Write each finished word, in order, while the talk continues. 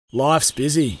Life's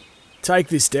busy. Take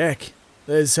this deck.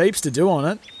 There's heaps to do on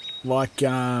it, like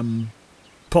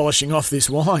polishing off this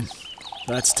wine.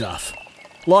 That's tough.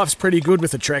 Life's pretty good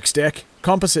with a Trex deck.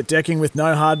 Composite decking with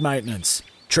no hard maintenance.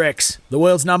 Trex, the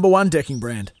world's #1 decking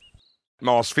brand.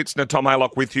 Miles Fitzner, Tom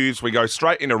Haylock with you as we go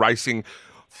straight into racing.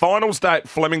 Finals day at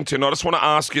Flemington. I just want to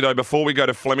ask you, though, before we go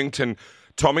to Flemington,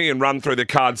 Tommy, and run through the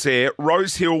cards there,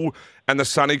 Rose Hill and the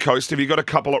Sunny Coast. Have you got a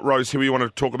couple at Rose Hill you want to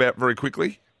talk about very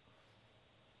quickly?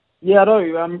 Yeah, I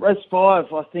do. Race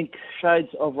 5, I think Shades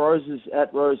of Roses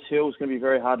at Rose Hill is going to be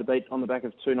very hard to beat on the back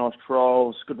of two nice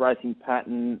trials, good racing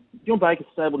pattern. John Baker's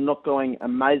stable not going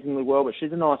amazingly well, but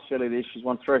she's a nice filly this. She's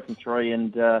won 3 from 3,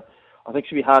 and I think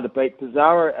she'll be hard to beat.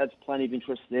 Pizarro adds plenty of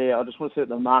interest there. I just want to see what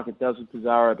the market does with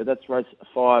Pizarro, but that's race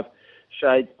 5,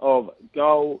 Shades of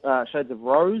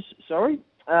Rose, sorry.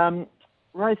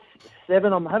 Race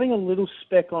 7, I'm having a little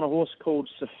spec on a horse called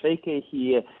Safika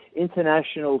here,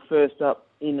 international first up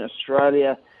in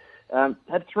Australia.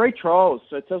 Had 3 trials,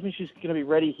 so it tells me she's going to be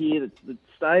ready here. The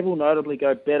stable notably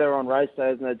go better on race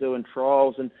days than they do in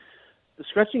trials. And the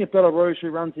scratching of Bella Rouge,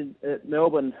 who runs in at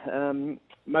Melbourne,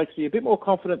 makes me a bit more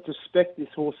confident to spec this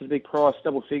horse at a big price,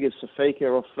 double figures,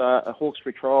 Safika, off a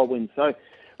Hawkesbury trial win. So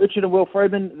Richard and Will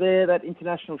Friedman there, that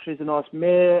international, she's a nice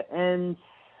mare. And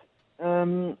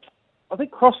I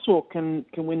think Crosstalk can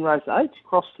win race 8,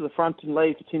 cross to the front and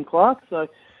lead for Tim Clark. So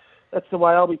that's the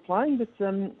way I'll be playing. But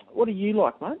what do you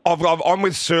like, mate? I'm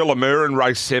with Sir Lemur in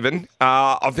race 7.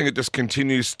 I think it just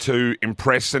continues to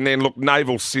impress. And then, look,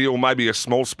 Naval Seal, maybe a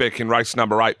small spec in race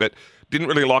number 8, but didn't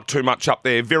really like too much up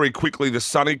there. Very quickly, the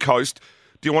Sunny Coast.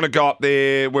 Do you want to go up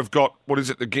there? We've got,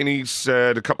 the Guineas,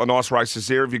 a couple of nice races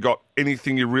there. Have you got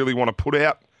anything you really want to put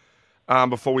out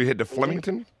before we head to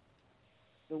Flemington?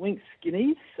 The Winx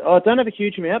Guineas. I don't have a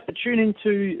huge amount, but tune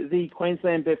into the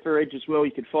Queensland Betfair Edge as well.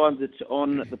 You can find it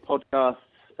on the podcast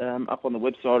up on the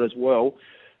website as well.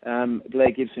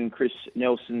 Blair Gibson, Chris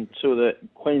Nelson, 2 of the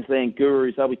Queensland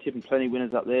gurus. They'll be tipping plenty of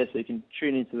winners up there, so you can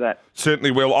tune into that.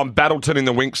 Certainly will. I'm Battleton in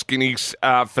the Winx Guineas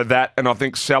for that, and I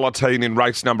think Salatine in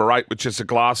race number 8, which is a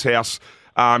Glasshouse.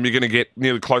 You're going to get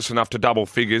nearly close enough to double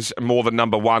figures, more than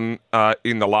number 1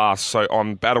 in the last. So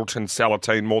on Battleton,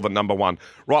 Salatine, more than number 1.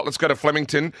 Right, let's go to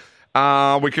Flemington.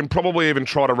 We can probably even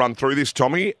try to run through this,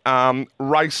 Tommy.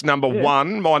 Race number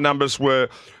 1, my numbers were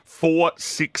 4,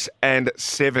 6 and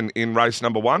 7 in race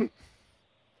number 1.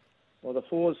 Well, the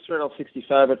 4's $3.60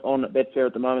 favourite on Betfair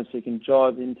at the moment, so you can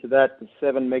dive into that. The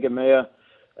 7, Mega Mia,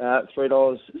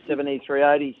 $3.70,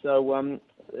 $3.80. So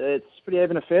it's pretty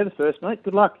even affair, the first, mate.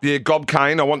 Good luck. Yeah, Gob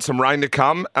Kane, I want some rain to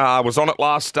come. Was on it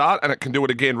last start, and it can do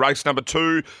it again. Race number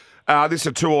 2. This is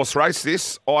a 2-horse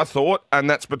race, I thought, and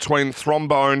that's between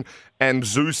Thrombone and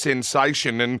Zoo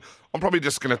Sensation. And I'm probably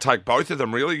just going to take both of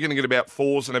them, really. You're going to get about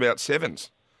 4s and about 7s.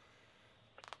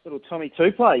 Little Tommy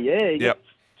 2 play, yeah. You yep.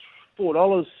 Get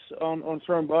 $4 on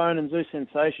Thrombone and Zoo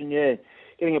Sensation, yeah.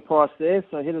 Getting a price there,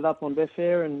 so hit it up on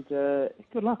Betfair and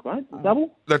good luck, mate.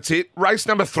 Double. That's it. Race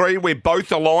number 3, we're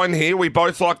both aligned here. We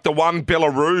both like the one Bella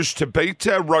Rouge to beat.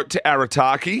 Wrote to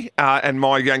Arataki and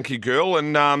My Yankee Girl.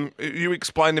 And you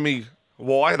explain to me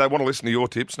why. They want to listen to your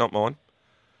tips, not mine.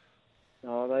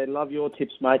 Oh, they love your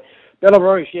tips, mate. Bella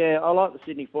Rouge, yeah, I like the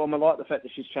Sydney form. I like the fact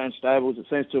that she's changed stables. It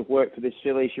seems to have worked for this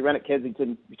filly. She ran at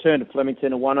Kensington, returned to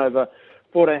Flemington and won over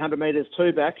 1,400 metres,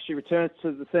 2 back. She returns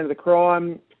to the centre of the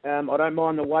crime. I don't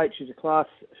mind the weight. She's a class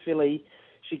filly.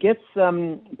 She gets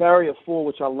barrier 4,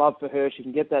 which I love for her. She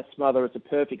can get that smother. It's a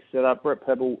perfect setup. Brett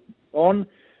Pebble on.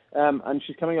 And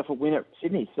she's coming off a win at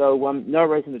Sydney. So no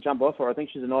reason to jump off her. I think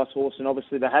she's a nice horse. And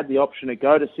obviously they had the option to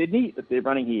go to Sydney, but they're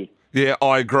running here. Yeah,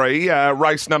 I agree.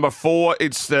 Race number 4,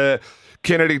 it's the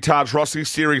Kennedy Taj Rossi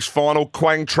Series final.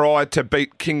 Quang Tri to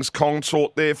beat King's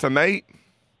Consort there for me.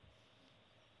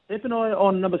 Keep an eye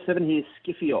on number 7 here,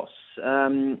 Skiffios.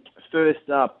 First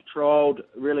up, trialled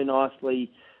really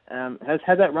nicely. Has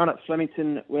had that run at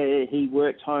Flemington where he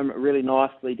worked home really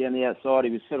nicely down the outside.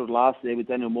 He was settled last there with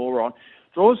Daniel Moore on.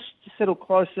 Draws to settle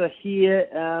closer here.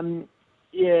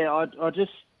 I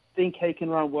just think he can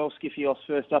run well, Skiffios,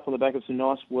 first up on the back of some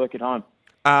nice work at home.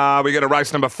 We got a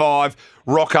race number 5,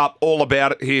 Rock Up, all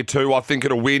about it here too. I think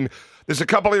it'll win. There's a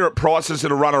couple here at prices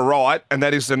that'll run a right, and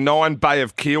that is the 9 Bay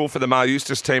of Kiel for the Mar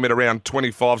Eustace team at around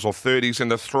 25s or 30s,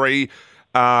 and the 3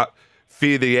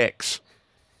 Fear the X.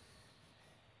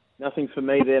 Nothing for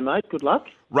me there, mate. Good luck.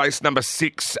 Race number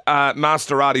 6,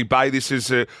 Maserati Bay. This is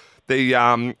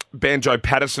the Banjo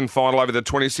Patterson final over the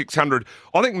 2600.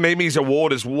 I think Mimi's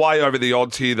Award is way over the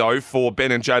odds here, though, for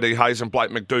Ben and JD Hayes and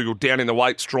Blake McDougall. Down in the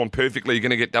weights, drawn perfectly. You're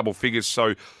going to get double figures,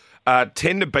 so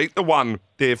 10 to beat the 1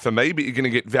 there for me, but you're going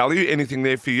to get value. Anything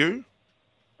there for you?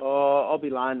 I'll be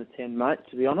laying the 10, mate,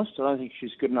 to be honest. I don't think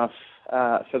she's good enough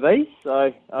for these.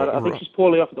 So I think she's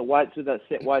poorly off at the weights with that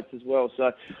set weights as well.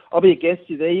 So I'll be against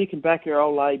you there. You can back her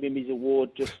old lay Bimby's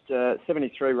Award, just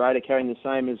 73 rater, carrying the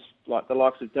same as like the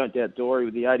likes of Don't Doubt Dory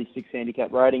with the 86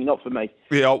 handicap rating. Not for me.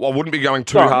 Yeah, I wouldn't be going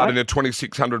too hard in a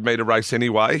 2,600 metre race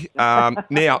anyway.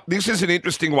 Now, this is an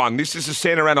interesting one. This is a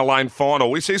Santa Ana Lane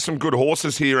final. We see some good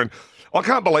horses here, and I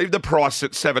can't believe the price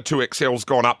at Savatoux XL's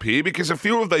gone up here because a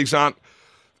few of these aren't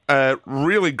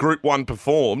really Group 1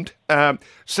 performed.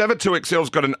 Savatoux XL's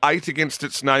got an 8 against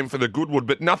its name for the Goodwood,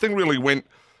 but nothing really went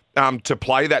to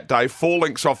play that day. 4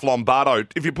 lengths off Lombardo.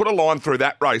 If you put a line through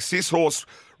that race, this horse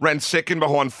ran second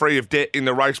behind Free of Debt in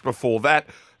the race before that.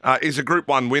 Is a Group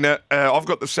 1 winner. I've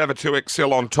got the Savatoux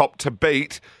XL on top to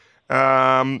beat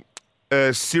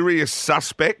Serious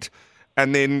Suspect,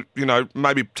 and then,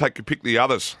 maybe take a pick the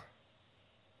others.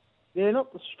 Yeah,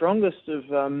 not the strongest of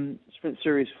Sprint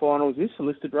Series finals, this a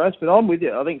listed race, but I'm with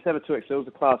you. I think Savatoux XL is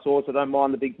a class horse. I don't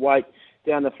mind the big weight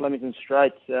down the Flemington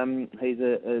Straight. He's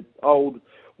an old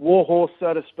war horse,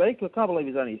 so to speak. I can't believe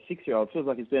he's only a 6-year-old. Feels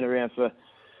like he's been around for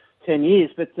 10 years.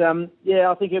 But,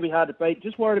 I think he'll be hard to beat.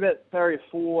 Just worried about barrier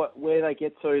 4, where they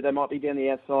get to. They might be down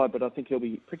the outside, but I think he'll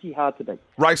be pretty hard to beat.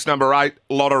 Race number 8,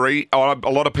 Lottery. A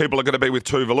lot of people are going to be with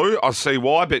Tuvalu. I see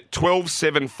why, but 12,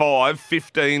 7, 5,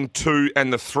 15, 2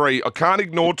 and the 3. I can't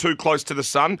ignore Too Close to the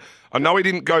Sun. I know he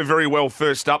didn't go very well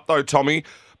first up, though, Tommy,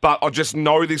 but I just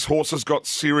know this horse has got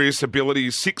serious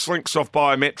abilities. 6 lengths off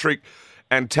Biometric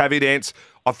and Tavidance.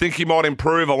 I think he might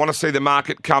improve. I want to see the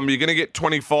market come. You're going to get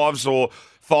 25s or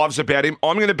 5s about him.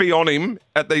 I'm going to be on him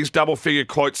at these double-figure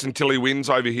quotes until he wins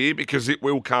over here because it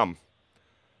will come.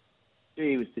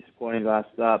 He was disappointing last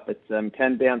start, but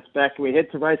can bounce back. We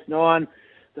head to race 9,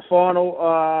 the final.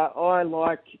 I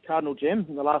like Cardinal Gem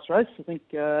in the last race. I think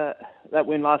that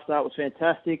win last start was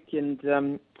fantastic, and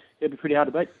it'll be pretty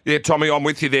hard to beat. Yeah, Tommy, I'm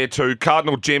with you there too.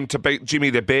 Cardinal Gem to beat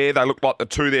Jimmy the Bear. They look like the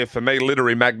 2 there for me.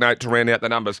 Literary Magnate to round out the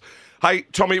numbers. Hey,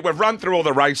 Tommy, we've run through all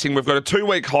the racing. We've got a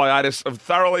 2-week hiatus. I've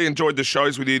thoroughly enjoyed the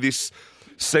shows with you this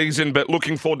season, but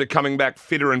looking forward to coming back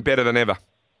fitter and better than ever.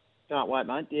 Can't wait,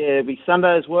 mate. Yeah, it'll be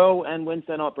Sunday as well, and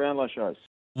Wednesday night Brownlow shows.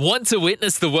 Want to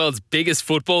witness the world's biggest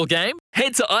football game?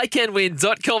 Head to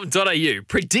iCanWin.com.au,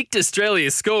 predict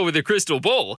Australia's score with a crystal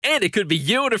ball, and it could be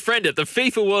you and a friend at the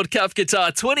FIFA World Cup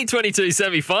Qatar 2022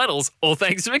 semi-finals, all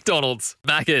thanks to McDonald's.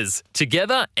 Maccas,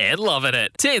 together and loving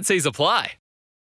it. TNCs apply.